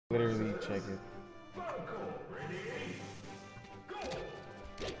Literally check it.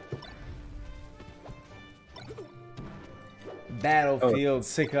 Battlefield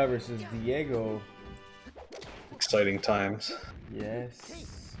Sicca versus Diego. Exciting times.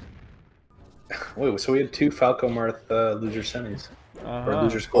 Yes. Wait, so we had two Falco Marth loser semis. Or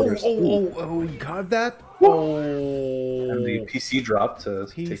losers Oh, quarters. we got that? Oh. And the PC drop to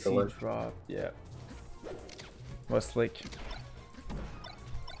take the ledge. PC drop, yeah. What's slick?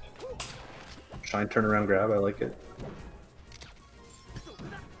 Shine turnaround grab, I like it.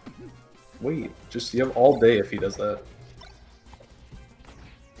 Wait, just you have all day if he does that.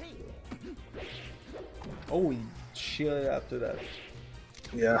 Oh, shit after that.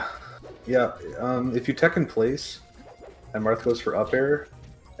 Yeah. Yeah. If you tech in place and Marth goes for up air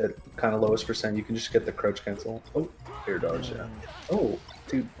at kind of lowest percent, you can just get the crouch cancel. Oh, air dodge, yeah. Oh,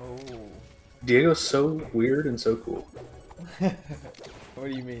 dude. Oh. Diego's so weird and so cool. What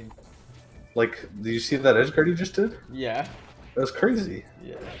do you mean? Like, did you see that edge guard he just did? Yeah. That was crazy.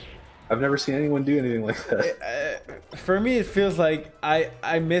 Yeah. I've never seen anyone do anything like that. For me, it feels like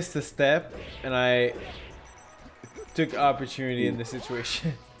I missed a step and I took opportunity in the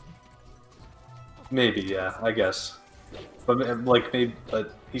situation. Maybe, yeah, I guess. But like, maybe,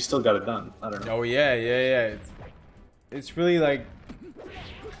 but he still got it done. I don't know. Oh yeah. It's really like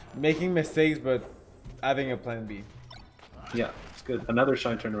making mistakes, but having a plan B. Yeah, it's good. Another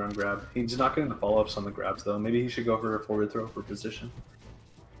shine turnaround grab. He's not getting the follow-ups on the grabs though. Maybe he should go for a forward throw for position,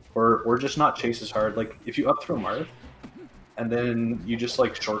 or just not chase as hard. Like if you up throw Marth, and then you just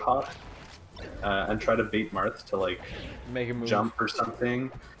like short hop and try to bait Marth to like make a move, jump or something,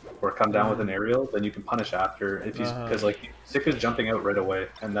 or come down with an aerial, then you can punish after if he's because like Sicca's jumping out right away,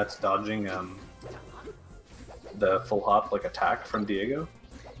 and that's dodging the full hop like attack from Diego.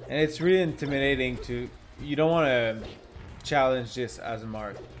 And it's really intimidating to. You don't want to challenge this as a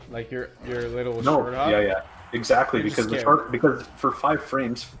Marth, like your little short hop. Yeah, exactly. You're Because for 5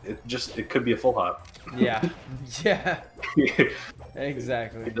 frames, it could be a full hop. Yeah, yeah,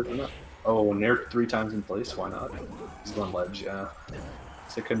 exactly. He doesn't know. Oh, nair 3 times in place. Why not? He's going ledge. Yeah.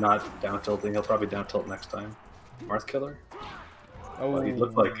 Sicca not down tilting. He'll probably down tilt next time. Marth killer. Oh, well, he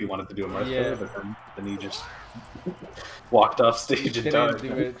looked like he wanted to do a Marth killer, but then he just walked off stage and died.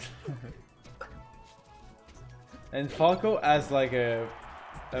 Do it. And Falco as like a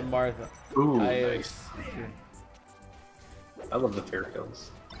Marth. Ooh, nice. I love the fair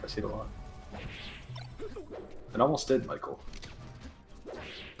kills. I see it a lot. It almost did, Michael.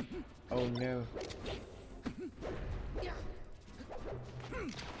 Oh no.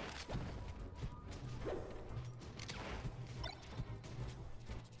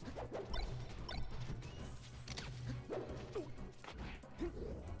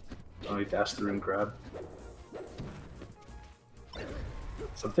 Oh, he dashed through and grabbed.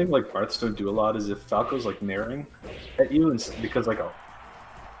 Something like Marths don't do a lot is if Falco's like naring at you, and because like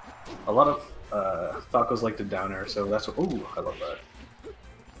a lot of Falcos like to down air, so that's what. Ooh, I love that.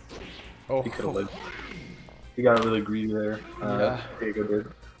 Oh, he could have lived. He got really greedy there. Diego did.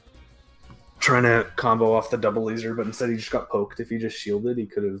 Trying to combo off the double laser, but instead he just got poked. If he just shielded, he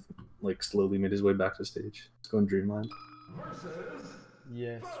could have like slowly made his way back to stage. Let's go in Dreamland.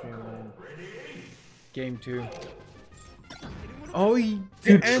 Yes, Dreamland. Game 2. Oh, he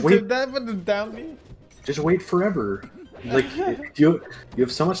answered that with the down B? Just wait forever. Like, you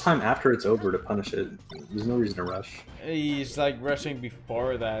have so much time after it's over to punish it. There's no reason to rush. He's like rushing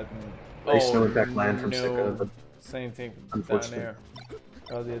before that. And, nice no impact land from Sicca, but same thing down air.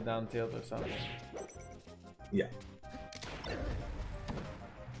 Probably a down tilt or something. Yeah.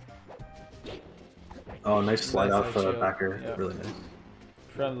 Oh, nice slide off backer. Yep. Really nice.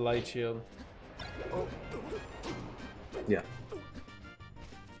 From the light shield. Yeah.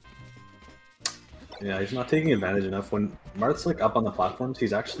 Yeah, he's not taking advantage enough. When Marth's like up on the platforms,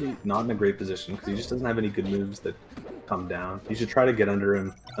 he's actually not in a great position because he just doesn't have any good moves that come down. You should try to get under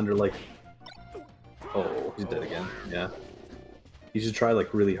him, under like... Oh, he's dead again. Yeah. You should try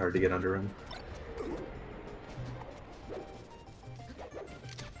like really hard to get under him.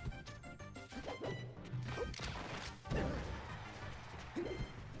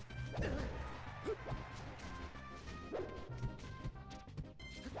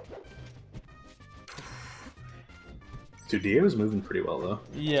 Dude, Diego's moving pretty well though.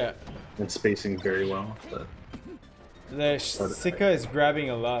 Yeah. And spacing very well. But... The Sicca is grabbing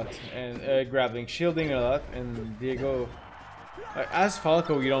a lot and shielding a lot, and Diego, as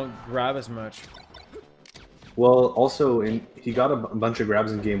Falco, you don't grab as much. Well, also he got a bunch of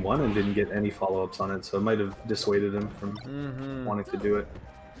grabs in game 1 and didn't get any follow-ups on it, so it might have dissuaded him from wanting to do it.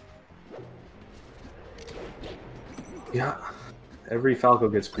 Yeah, Every Falco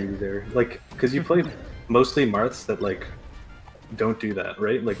gets greedy there. Like, because you play mostly Marths that, like, don't do that,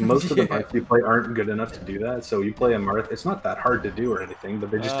 right? Like, most of the Marths you play aren't good enough to do that, so you play a Marth, it's not that hard to do or anything, but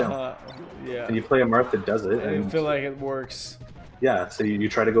they just don't. Yeah. And you play a Marth that does it, and I feel like it works. yeah, so you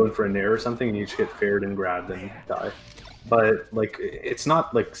try to go in for a nair or something, and you just get fared and grabbed and die. But, like, it's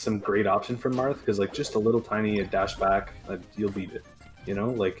not, like, some great option for Marth, because, like, just a little tiny dash back, you'll beat it. You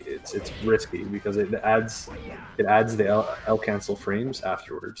know, like, it's risky, because it adds the L cancel frames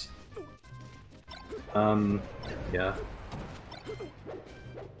afterwards. Yeah.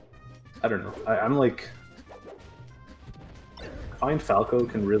 I don't know. I'm like... I find Falco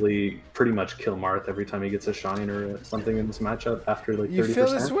can really pretty much kill Marth every time he gets a shine or something in this matchup after, like, 30%. You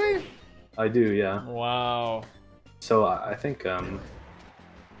feel this way? I do, yeah. Wow. So I think you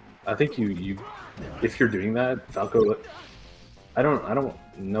if you're doing that, Falco, I don't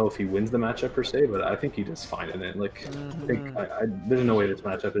know if he wins the matchup per se, but I think he does fine in it. Like, I think there's no way this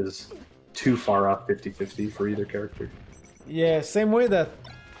matchup is too far off 50-50 for either character. Yeah, same way that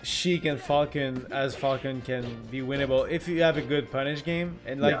Sheik and Falcon as Falcon can be winnable if you have a good punish game,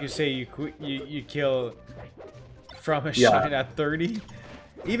 and like you say, you kill from a shine at 30,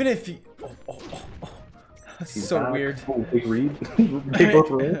 even if you. That's so back. weird. Oh, big read. They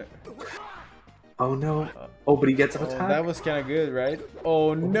both win. Oh no. Oh, but he gets an attack. That was kind of good, right?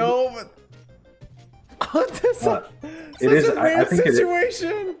 Oh no. Oh, that's it is. a weird I think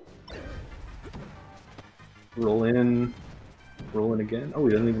situation. Roll in. Roll in again. Oh,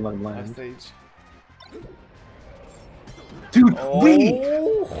 he doesn't even let him land. Dude, wait!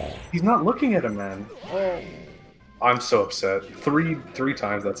 He's not looking at him, man. Oh. I'm so upset. Three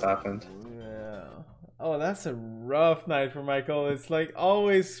times that's happened. Yeah. Oh, that's a rough night for Michael. It's like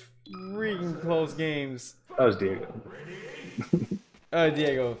always freaking close games. That was Diego.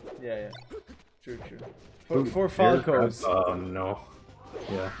 Diego. Yeah. True. For Falcos. Oh no.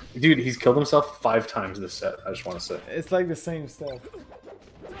 Yeah. Dude, he's killed himself 5 times this set, I just want to say. It's like the same stuff.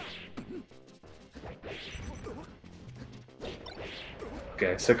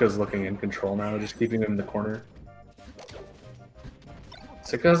 Okay, Sicca's looking in control now, just keeping him in the corner.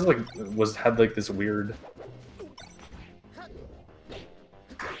 Sicca's had this weird...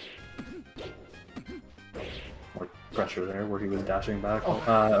 pressure there where he was dashing back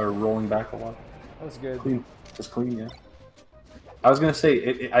or rolling back a lot. That was good. Clean. Just clean, yeah. I was gonna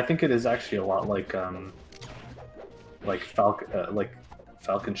say I think it is actually a lot like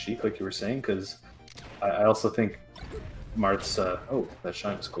Falcon Sheik, like you were saying, because I also think Marth's oh, that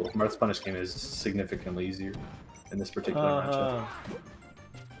shine was cool. Marth's punish game is significantly easier in this particular matchup.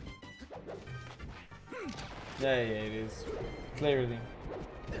 Yeah, it is clearly.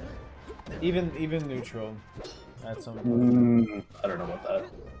 Even neutral at some point. I don't know about that.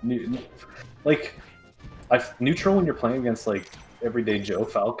 Neutral when you're playing against like everyday Joe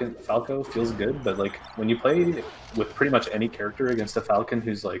Falco feels good, but like when you play with pretty much any character against a Falcon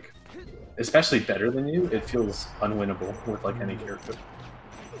who's like especially better than you, it feels unwinnable with like any character.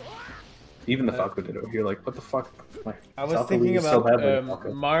 Even the Falco Ditto. You're like, what the fuck? I was thinking about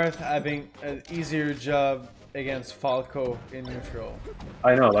Marth having an easier job against Falco in neutral.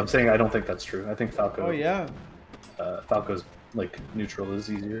 I know. I'm saying I don't think that's true. I think Falco. Oh yeah. Falco's like neutral is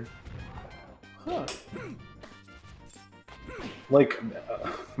easier. Huh. Like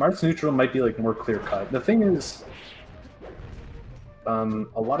Marth's neutral might be like more clear cut. The thing is, a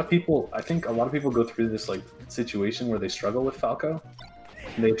lot of people go through this like situation where they struggle with Falco.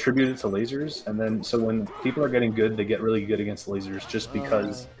 And they attribute it to lasers, and then so when people are getting good, they get really good against lasers just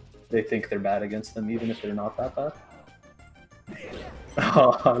because they think they're bad against them, even if they're not that bad.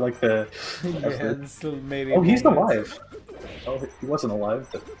 Oh, I like the yeah, oh, he's alive. Oh, he wasn't alive,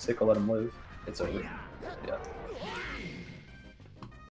 but Sicca let him live. It's over. Yeah.